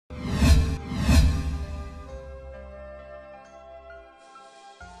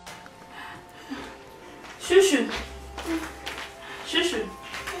Shushu. Shushu.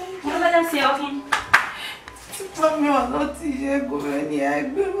 What am I going to say? Okay. Mami, I'm not here. Go in here.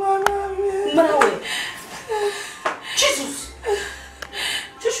 Jesus.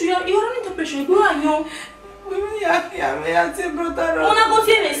 Shushu, you're running to patient. Go on, you. I'm not brother. On a go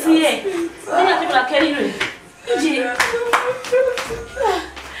see me, see it. Then you have to carry you.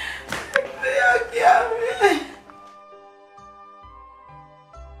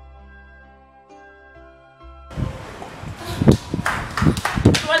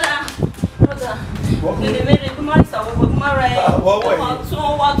 Brother.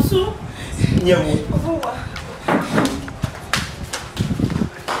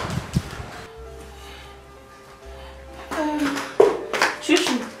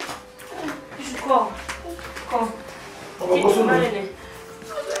 Shushu, you should call.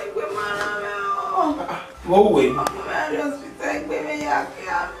 What way? Let's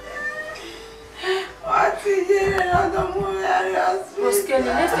take her to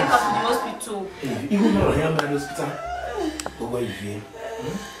the hospital. You will not hear my hospital. Where you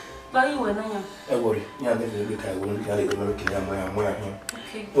Why you were not? I worry. You are never look at one guy going to kill my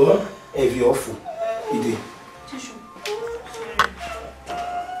Okay. Oh, if you're awful, you did. Tissue.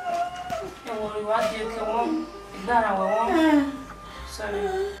 Don't worry, what do you come on? That I want.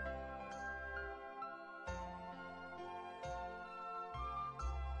 Sorry.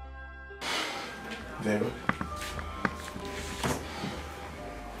 Very.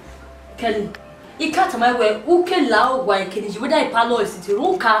 Kelly, you can't my way. Who can allow why can you whether a palo is it?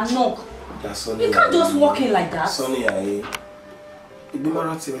 Who can knock? You can't just walk in like that. Sonny, I. It be my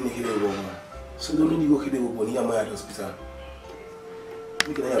rat when you hear a woman. So don't need to go to the one near my hospital.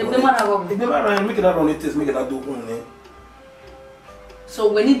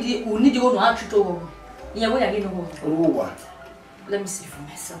 So we need to go to our tutor. Yeah, where are you going? Oh, let me see for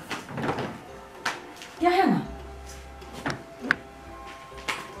myself. Yeah, Hannah.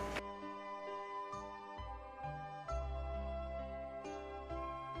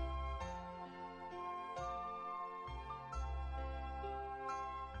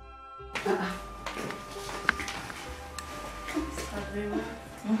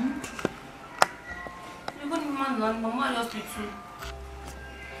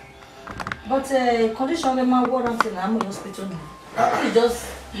 But condition of my warrant in the hospital now. It's just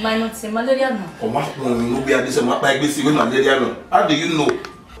minor malaria now. Oh, my God, we are this like this with malaria. How do you know?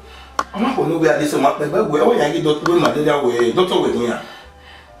 I'm not going to be at this map, but where I get doctor with malaria, where doctor with me.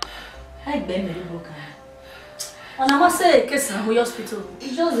 I beg me, broken. And I must say, case in the hospital.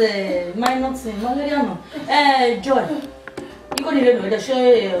 It's just a minor malaria no. Joy. You go to the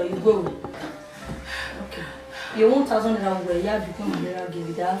show you go. Okay. You 1,000 where you have become malaria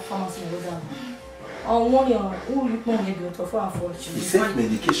give that pharmacy down. On one year, who you want to go to for self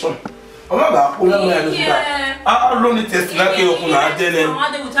medication. Oh my God, I don't need test like you open a day. Mama,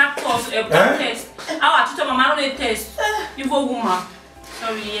 they would have to test. I want to tell Mama to test. You go, woman.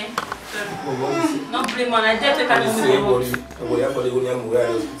 Sorry, yeah. No blame on I did take a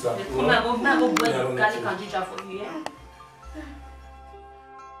go garlic and ginger for you, yeah?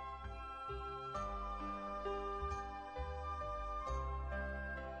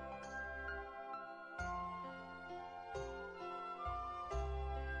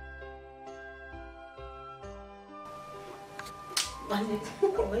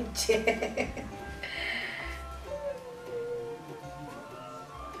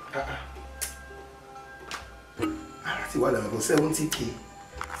 See what I'm going 70K.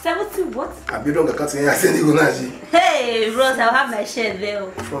 70 what? I've been on the cutting and sending you. Hey, Rose, I'll have my share there.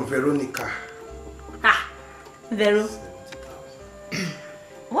 From Veronica. Ah, Vero.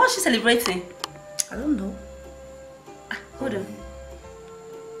 What's she celebrating? I don't know. Hold on.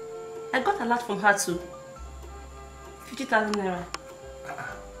 I got a lot from her too. 50,000 naira.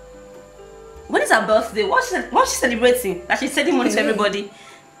 When is her birthday? What's she celebrating? That she's sending money to everybody.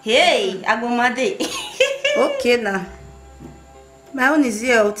 Hey, Agbondinmwin. Okay now. My own is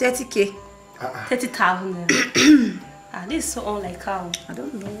here 30K. 30,000 naira. This is so unlike her. I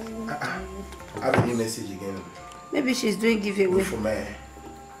don't know. I have a new message again. Maybe she's doing giveaway. For my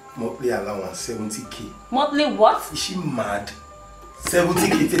monthly allowance 70K. Monthly what? Is she mad?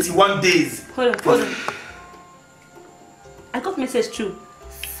 70K, 31 days. Hold on. I got message too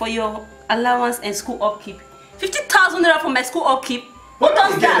for your allowance and school upkeep. 50,000 naira for my school upkeep. What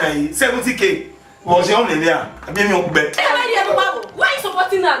does that? 70K. Was she only there? I gave me a bet. Why are you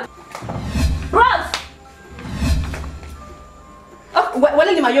supporting that? Ross! Oh, well,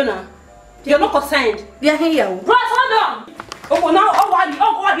 Mayona, you're not concerned. We are here. Ross, hold on! Oh, now,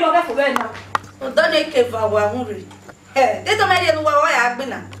 what do you have for them now? Don't make it for our hungry. Hey, they don't make it why I've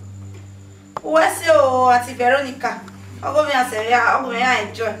been. What's your Auntie Veronica? I'll go and say, I'll go and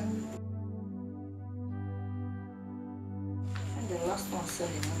enjoy. And the last one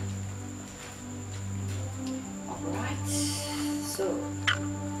selling. Alright. So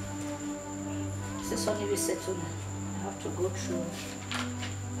this is only we settle now. I have to go through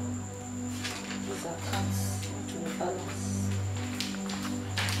these accounts to the balance.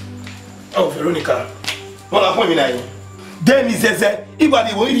 Oh, Veronica. What happened now? Then he says,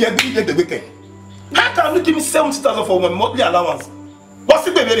 "Ibadi will hear the weekend. How can you give me 70,000 for my monthly allowance? What's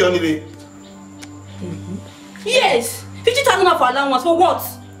the baby on the way?" Yes, 50,000 for allowance for what?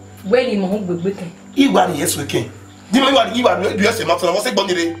 Where in my home weekend? Ibadi, yes, weekend. Do you know what Ibadi do? Yes, not. What's it going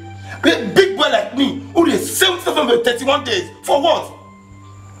to be? A big boy like me who is 70,000 for 31 days for what?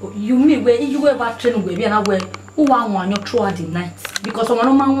 You mean where you were about training baby and I were who want you throughout the night because someone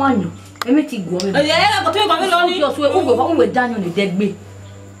no man want you. Let me take go. Yeah, but you go me just we down on the dead me.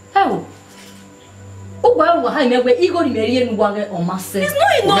 How? Oh, well, how me we ego ni meri enu wa on myself. It's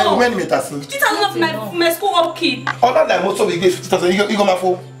not enough. When me tasin. 50,000 of my school upkeep. Other than most of we give 50,000, you go my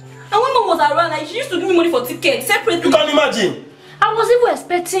phone. And when mom was around, like she used to give me money for tickets separately. You can imagine. I was even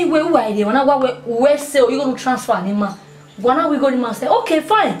expecting where I when I we sell you go to transfer anima. Gwana we go to man say, okay,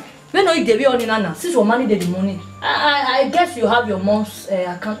 fine. We know you dey on nana. Since your money the money. I guess you have your mom's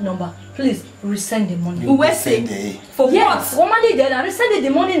account number. Please resend the money. You will say for yes, what? Money there and resend the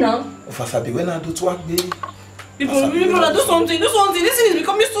money now. Fasabi, when I do to work, baby. People do something. Do something. This thing is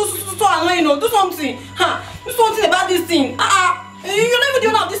becoming so annoying. Do something. Do something about this thing. You're not even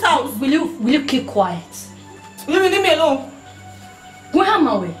doing out this house. Will you keep quiet? Leave me alone. Go ham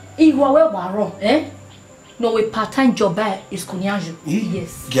away. You are well, eh? No, a part-time job is kunyanju.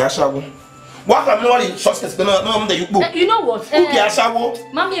 Yes. Giashawo. What am I success? No, you book. You know what? Giashawo.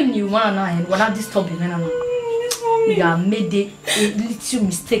 Mommy, you want to when I disturb you, you have made a little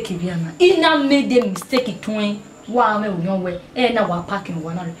mistake. You have made a mistake. Why am I on your way? And now we're packing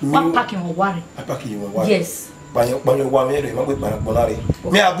one. What packing or worry? I'm packing you one. Yes. But you want me to go with Bonari.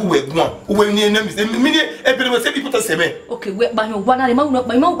 Me, I go with one. When you name is the minute everyone say people to say me. Okay, wait, by your one. My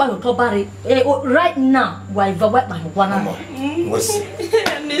mouth by your top body. Right now, why the wet by your one? What's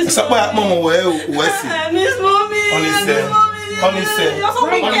Mama, where's Miss Mommy? Honestly,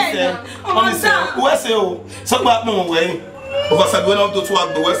 where's you? So bad, Mama, way. Because I'm going to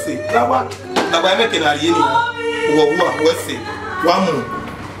work the West. Now, I'm making a year. What's it? One more.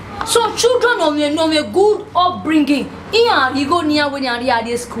 So children of a good upbringing. Here you go near when you are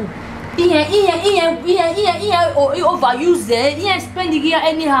at school. Here overuse there. Here spend the year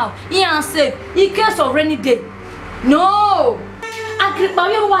anyhow. Here save. In case of rainy day. No. I can't buy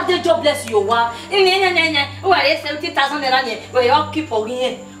what the jobless you are. Where is 70,000 naira? Where you keep for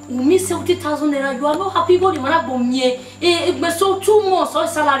here. You miss 70,000 naira. You are not happy going to Manabomie. It so 2 months or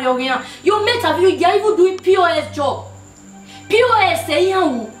salary on here. Your mate have you even doing POS job. POS say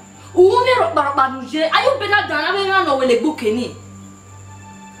you. Are you better than I know when they book any?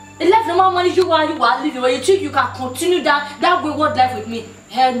 The left no more money you are living where you think you can continue that wayward life with me.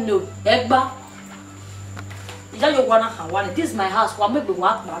 Hell no. Egba. Is that your one? This is my house. What make me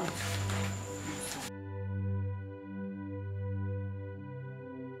work, man?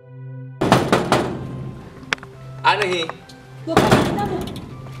 Anahi.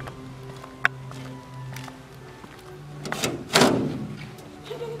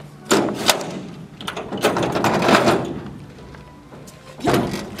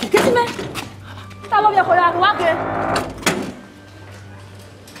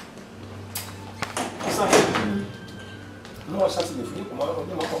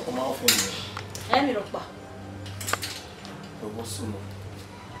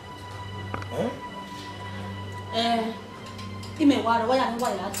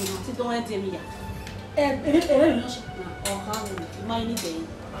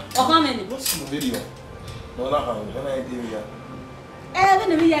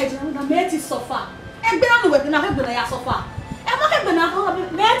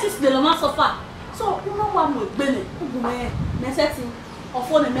 So, you know what I'm doing? Necessity of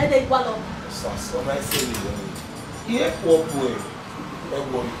one and made equal of. So, I say, here, walk away.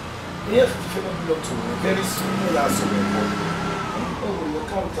 Yes, very soon, last oh, you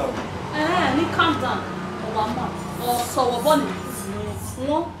calm down. You calm down. Oh, 1 month. Oh, so we're born.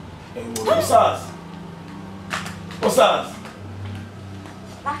 What's that? What's that?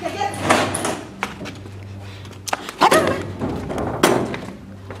 Like again.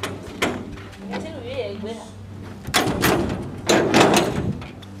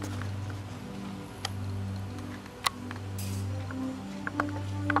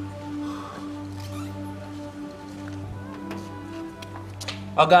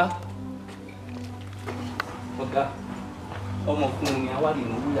 Oga, ọ̀gá. Ọmọkùnrin àwárí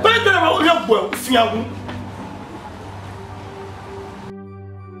ìnáwó yà. Bẹ́ẹ̀ tẹ́lẹ̀ máa ń yẹ gbọ́ fi àwọn.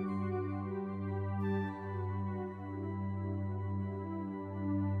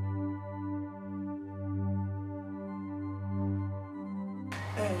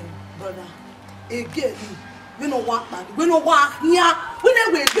 Brother, again, we no walk man, we no walk near, we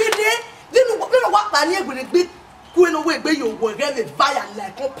never be there, we no walk man near, we be going away, where you will get a fire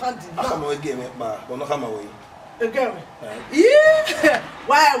like compounding. I come away again, but not come away. Again, yeah,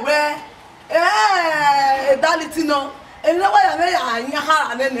 where, Dalitino, and no way I may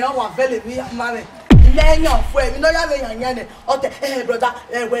have and then they are very money. Laying off where we know you're young, or the brother,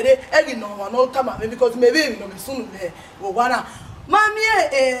 where they every no one, no come because maybe we know soon there, or one. Mommy,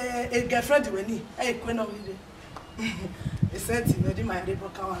 a girlfriend when he, hey, Queen of Ide. He said, "Ready, my little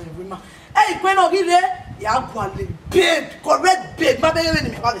cow and woman. Hey, Queen of Ide, ya quality, babe, correct babe. My baby,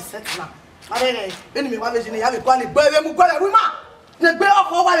 me have a set now. My baby, when me have a genie, have a quality, baby, I'm going to woman. The bear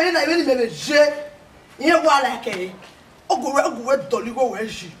of all I really made a jet. You want like a go dolly go where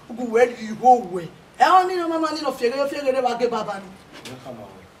she go where you go away. I only know my money of figure never get Baba. Come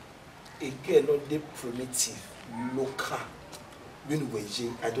away. A girl not the primitive, local. When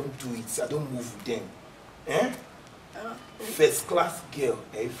I don't do it, I don't move with them. First class girl,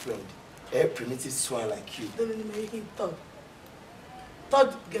 a friend, a primitive swine like you. Don't make him thought.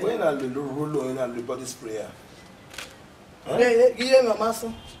 Thought girl. When I roll in and body sprayer. Yeah, my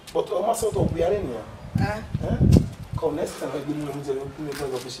master. But a master of we are in here. Come next time I give you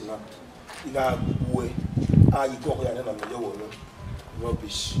a official now. You got way. You go here and I'm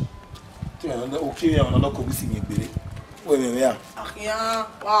rubbish. Okay, I'm not going to see me. Yeah. Yeah,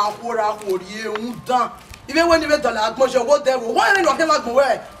 even when you went to the atmosphere, what there was one of them was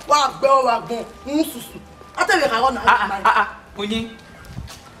away. Wow, go, I tell you how Onye.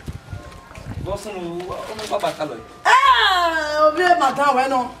 Bosun ọmọ baba kalo. Obi madam we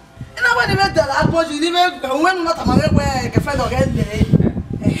no. Ina when you went to the atmosphere, you when not am we ke friend of get there.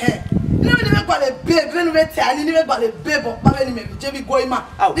 Ina when you went to the babe, when you went to ani, you went to the babe, baba ni me je bi go ima.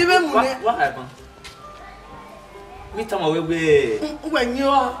 Ni be mu ne. What happened? Me tell my way. When you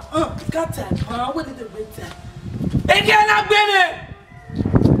are, got time. What did the wait time? Hey, can I be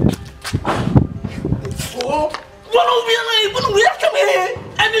Oh, what will be like? What will we come here?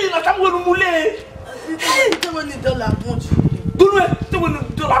 I mean, I can't go to Mule. the one in the lab, won't you? Do it, the one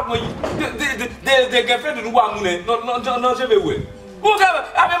to like me. The girlfriend in one minute, not everywhere. Whatever,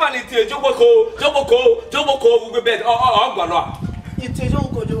 I have money to Joboko, will be bed. Oh, you take your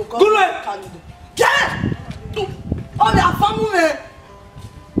go. Good way. Get it! Oh, they are family.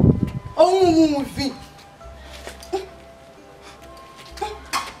 Oh, fi.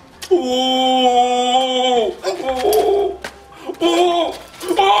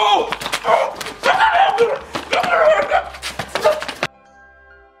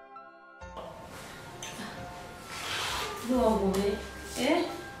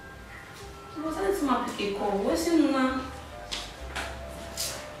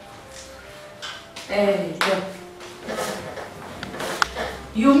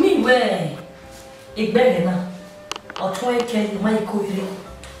 You mean where Igbegena or try can my courier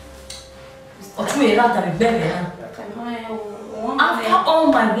or two rather Igbegena after all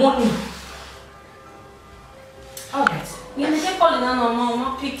my warning. Alright, you need to call it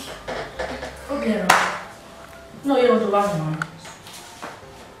no pick. Okay, no, you don't do that one.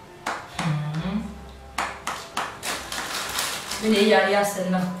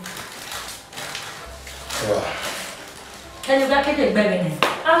 Can you back it baby?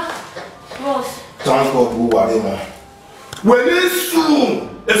 Boss. Thank God who are you? When it's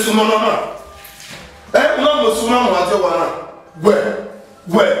soon, it's no. No, soon,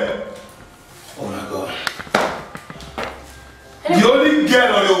 where? Oh my God. The only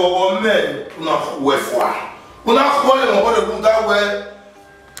girl on the woman, not where for. When I call him over the room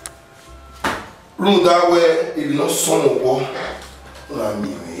that way, if you know son of war, I'm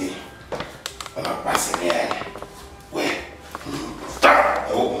passing here. Where? Stop!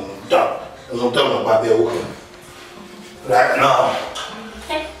 Oh, stop! Don't tell me about the open. Right now.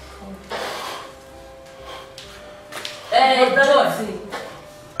 Brother,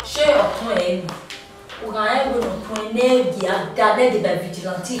 share your point. We're going to point that the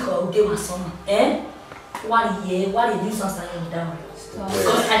vigilante or give us some. What you something down?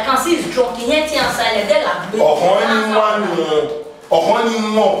 Because I can see he's drunk. He ain't outside and they're like, honey,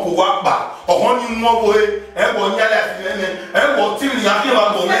 more Kuwapa, honey, more way, and one yellow, and what till you have him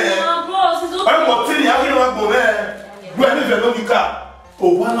up on there. And what till you have him up on there. When is the Lonica?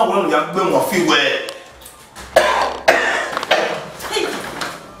 Oh, one of young women of few way.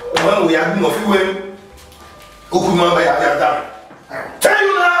 Well, we have been of few way. Oku ma ba ya da. Tell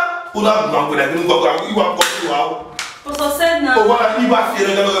you now, una ma go da ni go you are go you are. Pastor said now. O wa ni ba fi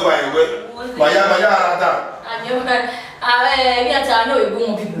re ga ba ewe. Ba ya ara da. Ayo we ata no egu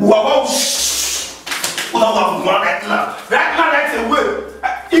mo people. Wa una wa ma right now. Right now that's the way.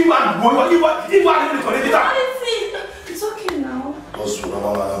 You are going you are connected. It's okay now. Osu na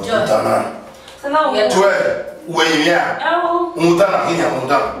mama na utana. Sana we. Twe we ya. Mutana hinya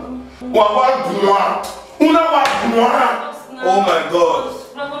mutana. Wa bunwa. Una wa bunwa. Oh my God.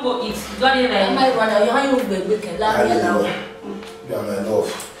 Not go eat. Do I need to my brother? You hang over the weekend. La la. You are my love.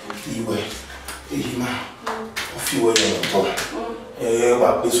 Iwe. Ehima. Ofi we no to.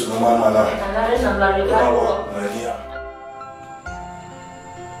 Wa pesu no mama na. Na la regalo.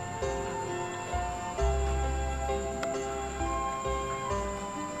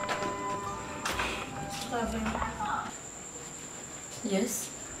 Yes.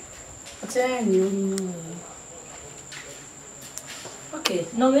 What's you? Okay,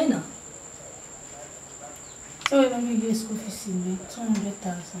 no way now. So let me get school fees in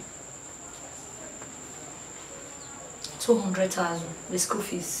 200,000. 200,000 the school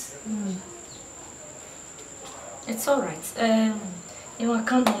fees. It's all right. Your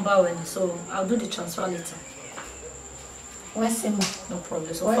account number so I'll do the transfer later. Where's him? No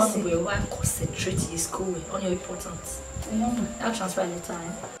problem. So far we will concentrate in school on your importance. I'll transfer later.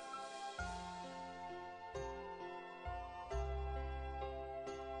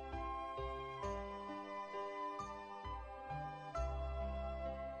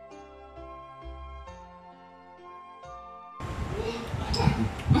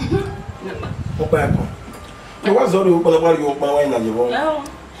 You was all you about you open wine and you won't. No,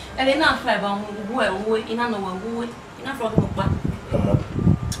 and enough about who in another who enough from the back.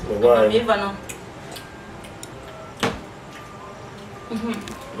 Why?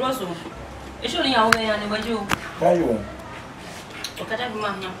 Rosso, it's only our way and what you. Why you? Okay, I'm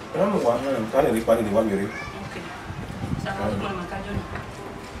one. I'm one. Can't really find the one you're. Okay. So I'm going to catch you.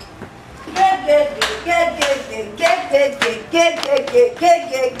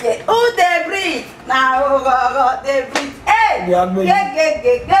 Who they breathe? Now they breathe. Hey!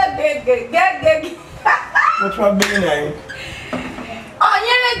 What's my beginning? Oh,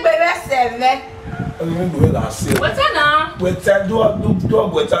 you make baby seven. What's that now? What's that? Do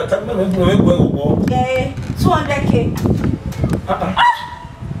what's that? Tell me when we go. Okay, 200K.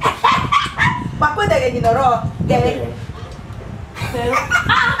 But put that in the raw. Okay.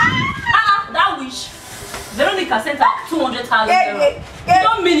 That wish. Veronica sent out 200,000.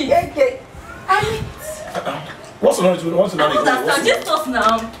 Don't mean it. What's the name? What's the name? Just us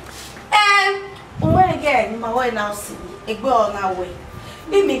now. When again, my way now see a girl now way.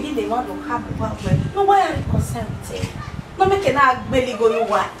 Maybe they want to have a work way. No, why are you concerned? No, make an act belly go you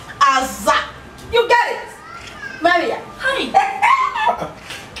what? Azza. You get it? Maria. Hi.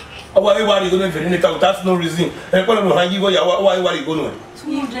 Why are you going to Veronica? That's no reason. And why are you going?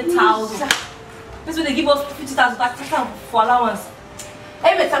 200,000. That's when they give us 50,000 back for allowance.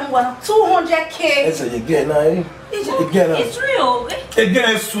 Every time 200K. It's again, it's real.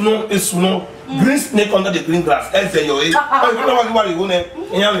 Again, it's soon. Green snake under the green grass. I say, you know what you want to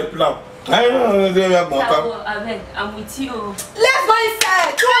plan. I don't know where you're going. I'm with you. Let's go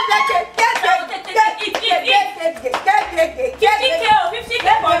inside. 200K.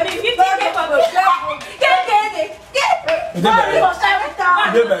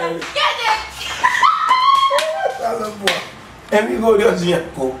 Every go just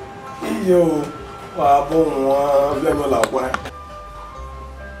go. Yo,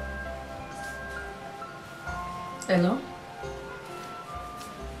 hello?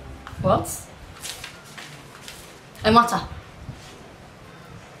 What? Emata.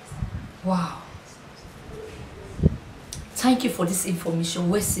 Wow. Thank you for this information.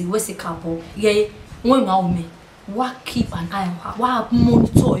 Where's the couple? Yeah, when me. What keep an eye on her? What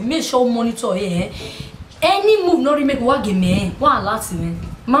monitor? Make sure monitor. Yeah. Any move not make what give me. What alert me,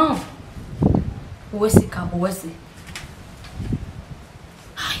 mom. Where's the couple? Where's it?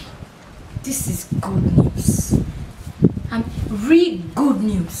 Hi. This is good news. And really good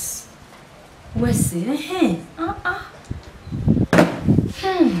news. Where's it? Let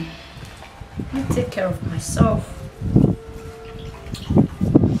me take care of myself.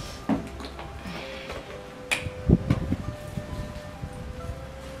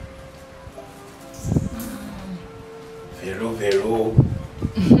 Vero.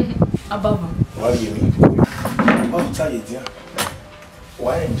 Ababa. What do you mean? What tell you, dear?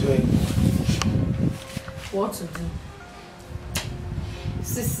 Why enjoy? What to do?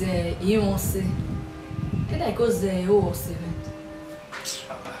 This you won't see. And I goes there, who was it?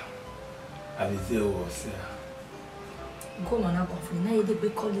 I will say, Go man, I'm going now. You dey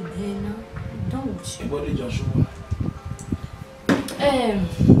call it there now. Don't you? What did Joshua?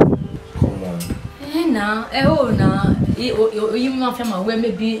 Come on. Now, you might find my way,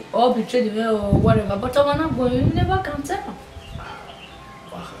 maybe all betray the or whatever, but I'm not going, you never can tell.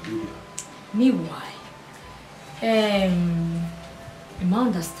 Me, why? You might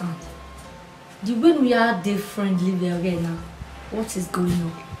understand. The way we are different living again now, what is going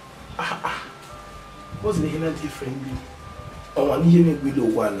on? What's the hell differently? Oh, I need to be the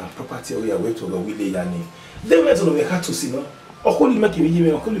one property or your way to go with the Yanni. They went on the car to see no. Or could you make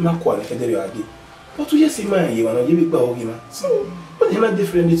me or could you make one if they are gay? But to just see my you and you big bag him. So, what the hell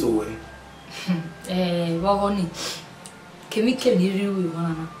different is away? Wagoni. Can we hear with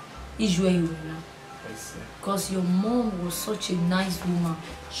one? Is where you are now. Because your mom was such a nice woman.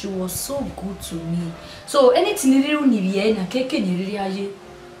 She was so good to me. So anything you need here, na keke ni really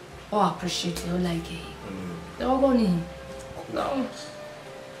oh appreciate it, like it. Wagoni. No.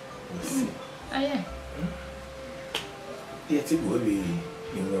 Ah yeah. Yeah, it will be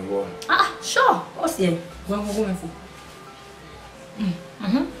in the war. Ah, sure. What's there? Go for.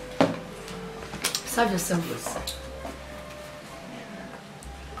 Serve yourself.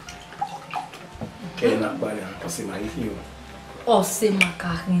 Okay, not bad. I'll say my heel. Oh, say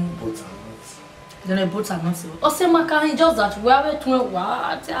macaron. Butter. Then I butter not. Oh, say macaron. Just that we are to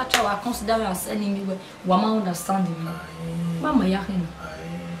what I consider as enemy. Woman understanding. Mama, yakin.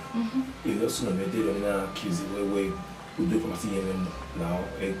 You also know they don't accuse you where we do from seeing now.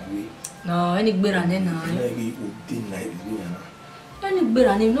 Agree. No, any better than now. Maybe we deny it. Any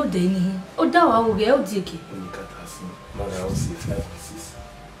better than no day. Oh, that I will get dicky. When you cut us, mother, I will see 5 and 6.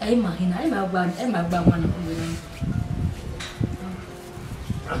 I'm my one of them.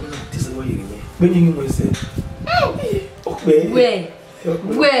 I'm going to tell you when you will say, okay,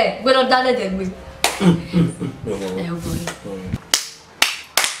 where don't that than me.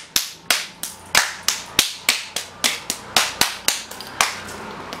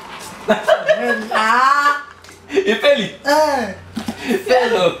 Ifeli.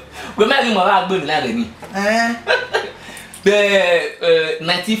 Fellow. We make him a good lady.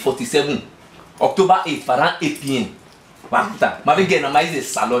 1947, October 8, around 8 p.m. Wakuta, ma be get na my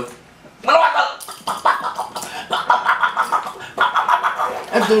is salon. I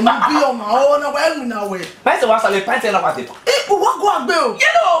don't know be on my own well now way. Pass was a pint and a water. Eh, what go agbe?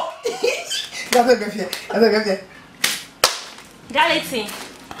 You know. Galaxy.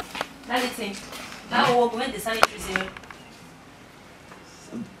 Now we went the sanitary zero.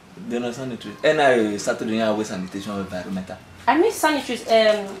 They're not sanitary. And I started doing our sanitation environmental. I mean sanitaries,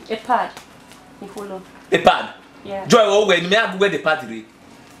 a pad. A pad? Yeah. Joy, when me I go the pad. They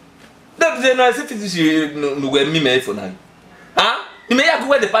know if it is no where me for now. Huh? You may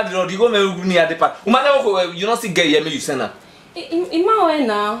go the pad or you go near the pad. You don't see gay, you send her. In my way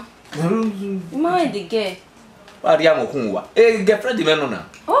now. In my way, the gay. What are you? A girlfriend, the man.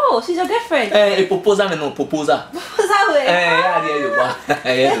 Oh, she's your girlfriend. A proposal and no proposal. Proposal? Yeah, you are.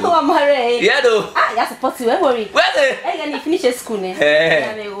 Oh, I'm married. Yeah, do. Ah, that's a possible. Don't worry. Where they? I'm going to finish school now.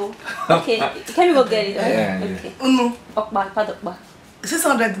 Okay, can we go get it? Okay. Okba, pad okba.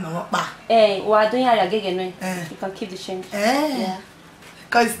 600 no okba. We are doing our gig anyway. You can keep the change. Yeah.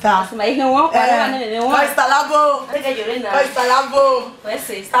 Costa. My here one. Costa Lago. Costa Lago. Let's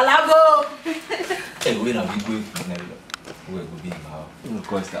see. Lago. Hey, we na we go be now.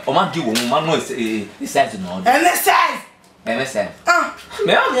 Costa. O ma give one no size no. MSN.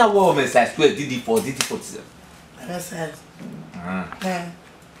 Me am ya wo me size 12 DD4 DD47. MSN.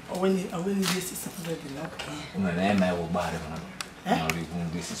 When you this 600 now. Una na me wo ba re na. Na we go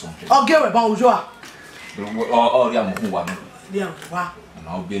this 600. Okay, we ba ojo a. Oh, ya mo wa me. Yeah, wa.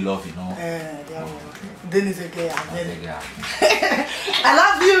 Now be love, you know. Dennis again. I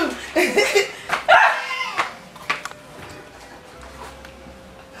love you.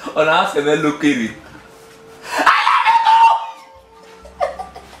 On a fait me look at it. I love you.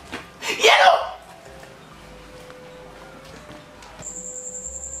 Yellow.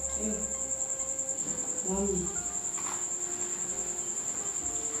 Mommy.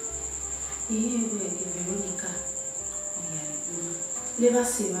 Veronica. Leva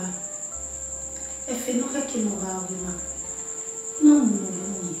se va. E fino che non va a ma. Non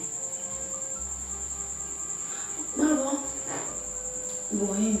lui. Bravo.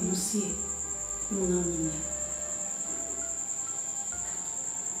 Vuoi non si non ha niente.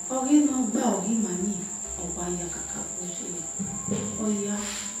 Oggi non va oggi mani. O vai a cacapucci. Oia.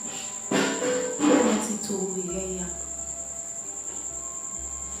 Non si trovi ya.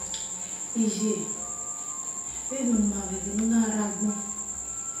 Ije. Vedo ma vedo una ragno.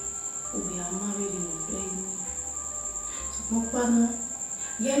 Ubi amare di prego. Mopana,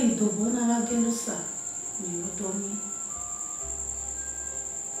 yari to bona la gelosa, ni otomi.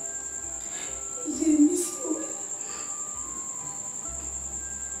 Je miss you.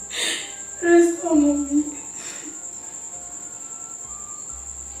 Reste mon vie.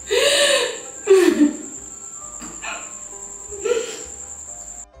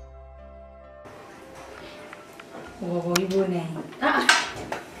 Oh, you name.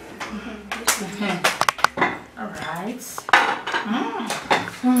 Alright.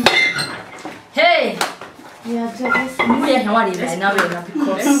 Hey! Yeah, just We are not right now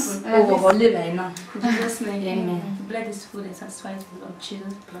because we'll live right now. Jesus' name. Amen. Blood is food and satisfies the Lord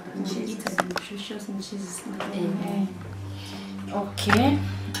Jesus. And she eats and be nutritious in Jesus' name. Amen. Okay.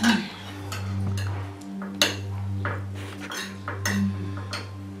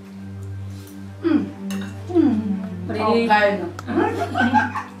 Okay.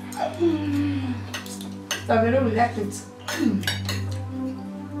 I really like it.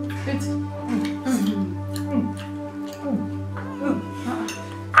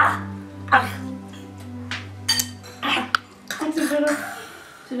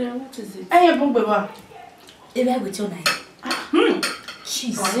 What is it? Hey, boom, baby. Even with your knife.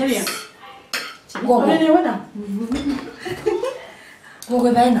 Jesus. Go, go.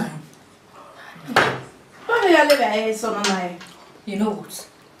 Go by now. Why do you live here so nice? You know what?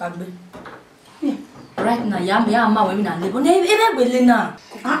 Bagbe. Right now, I'm women and live. Even with now.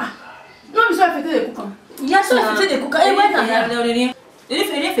 No, I'm sorry for the cook. Yes, so if you cook, I went already.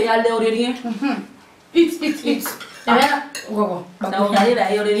 If you are already. Eat. Go. Now,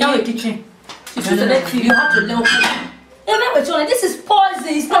 I kitchen. You have to know. Remember, Johnny, this is poison.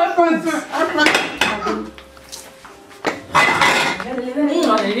 It's not poison.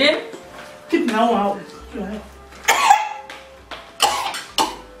 Keep me out.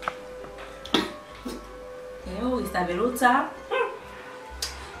 Oh, está veluta.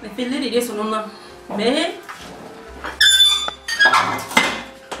 Me feel it is on me.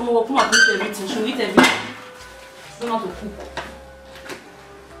 Oh, come on, eat everything. She eat everything. Don't know to cook.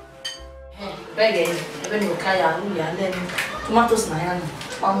 Bege, when you carry and then tomatoes na yan.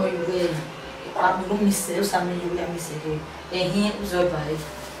 Mama you wear. I don't miss it. Some you wear miss it. And he was over it.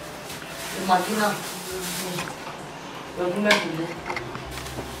 You magina. You do me good.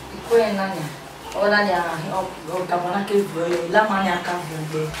 Iko en nanya. O nanya o kamana ke boy. La manya ka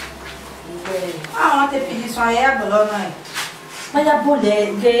boy. I want to finish my hair below night. Maya bole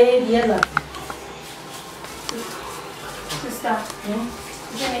de yela. Sister, you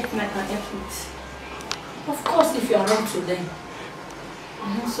don't make my effort. Of course, if you are wrong to them.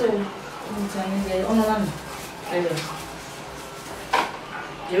 So, I'm telling you, oh no,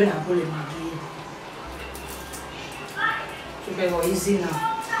 you're not bullying me. To be easy now.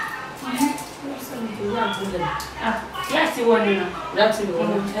 Yes, you want to know. That's it.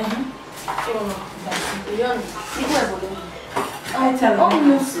 I tell you. Oh,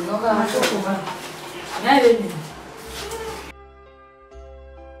 no, see, no, I'm so cool.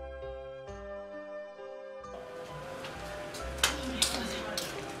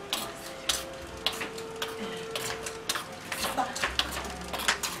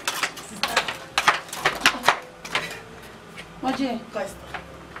 Yeah,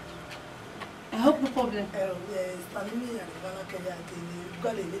 I hope no problem.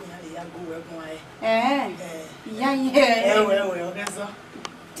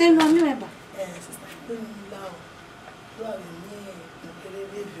 Tell me, remember.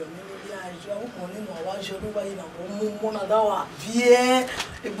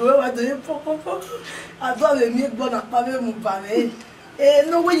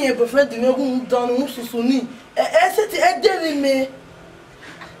 No way you prefer to know done Susuni.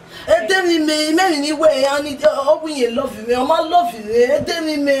 Anyway, I need when you love me. I'm love you.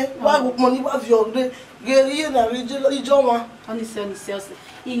 Why would money have your day? Get in a regional. Honestly,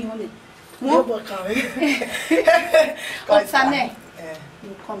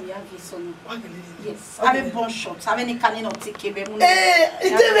 you come here, son. Yes, I have born shots. I have any canning of ticket. Eh,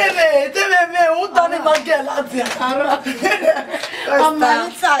 it's me. Who done it again? I'm my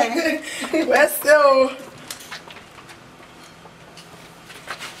time. Where's so?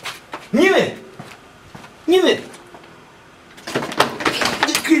 Nieme!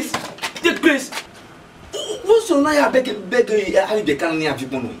 The Chris! What's your name? I beg I be canning of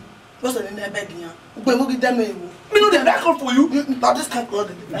people. What's the name begging? We will give them a know the record for you. Not this kind of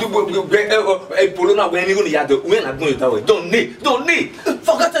a Polona when you're going to when I'm going to don't need.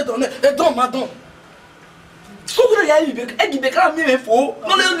 Forget it, don't, madam. So good, I give the car me for.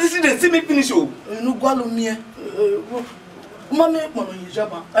 No, this is the same finish. You know, Gualumia. Mamma,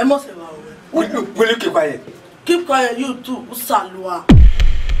 I must have. Will you keep quiet? keep quiet, you too, Salwa.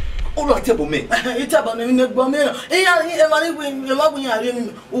 Oh, no, tell me. It's about me, Bomero.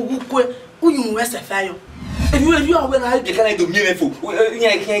 You West Fire. If you are when I can do meaningful,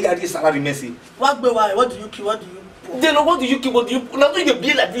 I can't get this salary messy. What do you keep? What do you? Then what do you keep? What do you? Not doing a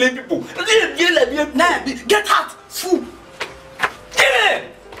bill like people. Not doing a bill like Nah, get out, fool. Give me.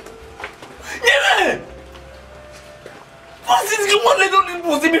 What's this? You want to let on this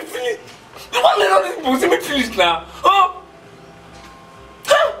pussy be finished? You want to let on this pussy be finished now? Huh?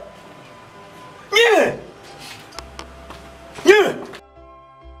 Yeah.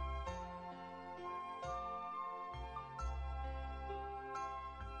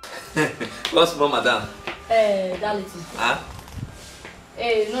 What's wrong, madam? Darling. Huh?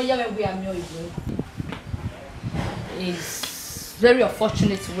 No, you have a it's very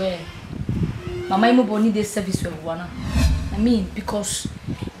unfortunate where Mama Imo need this service with Wana. I mean, because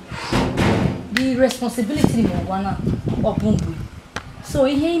the responsibility of Wana or Bumbu. So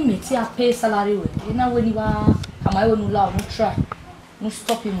he made a pay salary with. You know when you are, I won't allow no try, no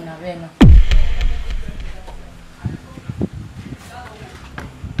stop him in a arena.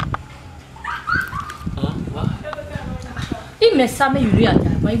 He may say you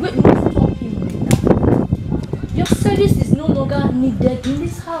realize, but you will not stop him with that. Your service is no longer needed in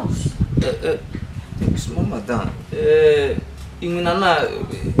this house. Small madam.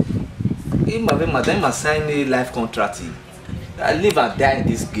 Madam must sign a life contract. I live and die in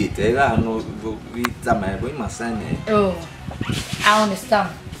this gate. I know we must sign it. Oh, I understand.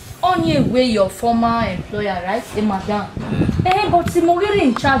 On your way, your former employer, right? Madam. But Simogere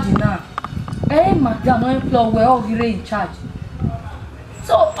in charge now. Madam, no employer, we're all in charge.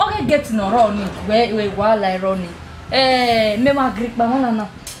 So, okay, getting running. Where while I running. Mema Greek banana.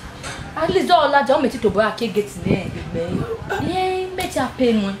 At least all that don't make it to buy a cake gets there. Yeah, better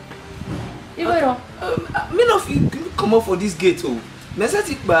pay one. Me no come up for this gate oh. Me say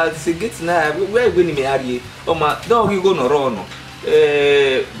it bad say gate na where we ni me area. O ma dog you go no run.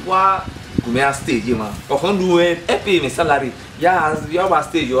 Wa go me stage ma. O kan do pay me salary. Yeah, you have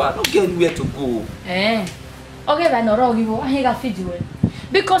stage you I don't get anywhere to go. Okay, but no wrong you. I got feed you.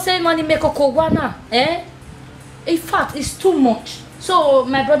 Because money make wana. In fact, it's too much. So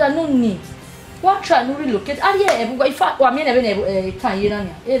my brother no need. What try to relocate? In fact, I mean time you know.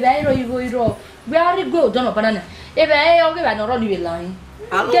 We are go don't banana. If I okay, no run you line.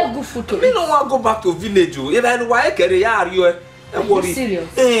 Get good food to eat. Me no want go back to village oh. If I why carry you worry.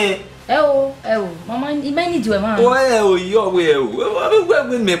 Serious? Mama, you might need you man. Where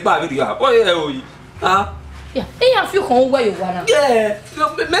me ba you ah. Yeah, if you come where you wanna. Yeah.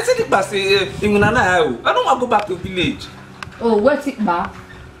 Message pass in Nana. I don't want to go back to village. Oh, what's it back?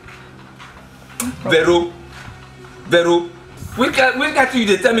 Vero. We can't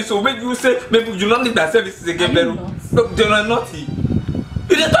you tell me so when you say maybe you don't need that services again, Vero. Look, they are naughty.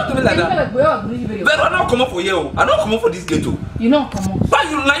 You don't talk to me like that. Vero, I don't come up for you. I don't come up for this ghetto. You don't come up. But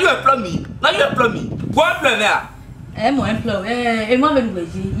now you employ me. Go employ me. I'm employed. Mom will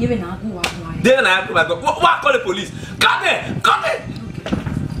even now go. Then I call the police. Come here.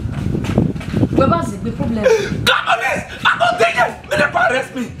 What was the problem? Come on, this. I'm not taking it. May they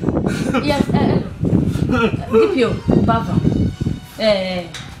arrest me. Yes, give you Bava.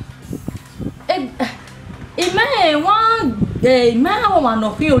 Man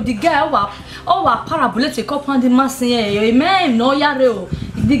of you, the guy our parabolic upon the mass. A man, no yaro.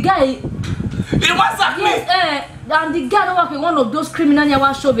 The guy. He was at me. Yes, and the guy work one of those criminals you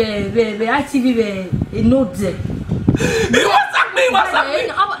want show the ITV a note there. He was at me. I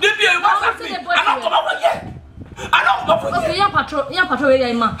don't come over here. Okay, yeah, patrol,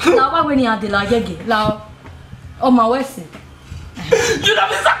 yeah, man. Now, when you are the laggy, now, on my west. You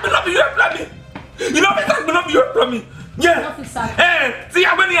don't exactly know you employ me. You don't exactly know you employ me. Yeah. See,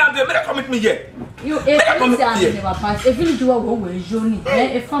 how many are there? May come with me here. You never pass. If you do a journey,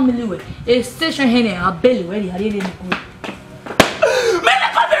 a family way, a station here, a belly where you are really good. May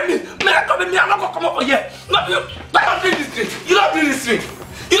I come with me? I'm not going to come over here. No, you don't do this street. You don't do this street.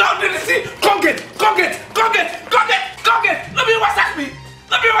 Come get. Let me WhatsApp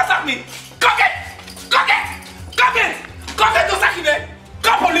me. Come get. Don't sack me.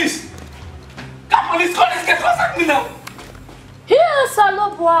 Come police. Come get WhatsApp me now. Yes, I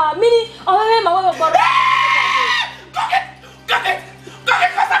love boy. Mini, oh, my God. Come get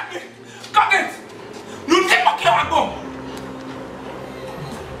WhatsApp me. Come get. You take my kilo and go.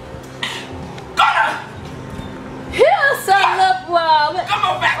 Yes, I love boy. Come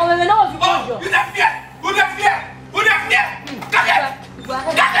on back. Oh, no, you don't fear. Come get.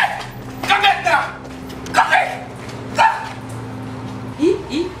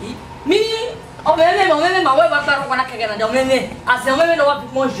 Oh, me, my wife are going to get a minute. As a woman,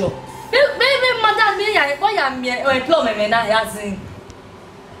 what more? Maybe Madame, why am I employment and I have seen.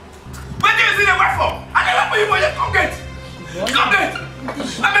 What do you see the wife for? I never put you for your congregate. Congregate.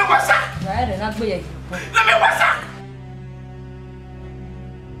 Let me what's that? Right, and I'll be. Let me what's that?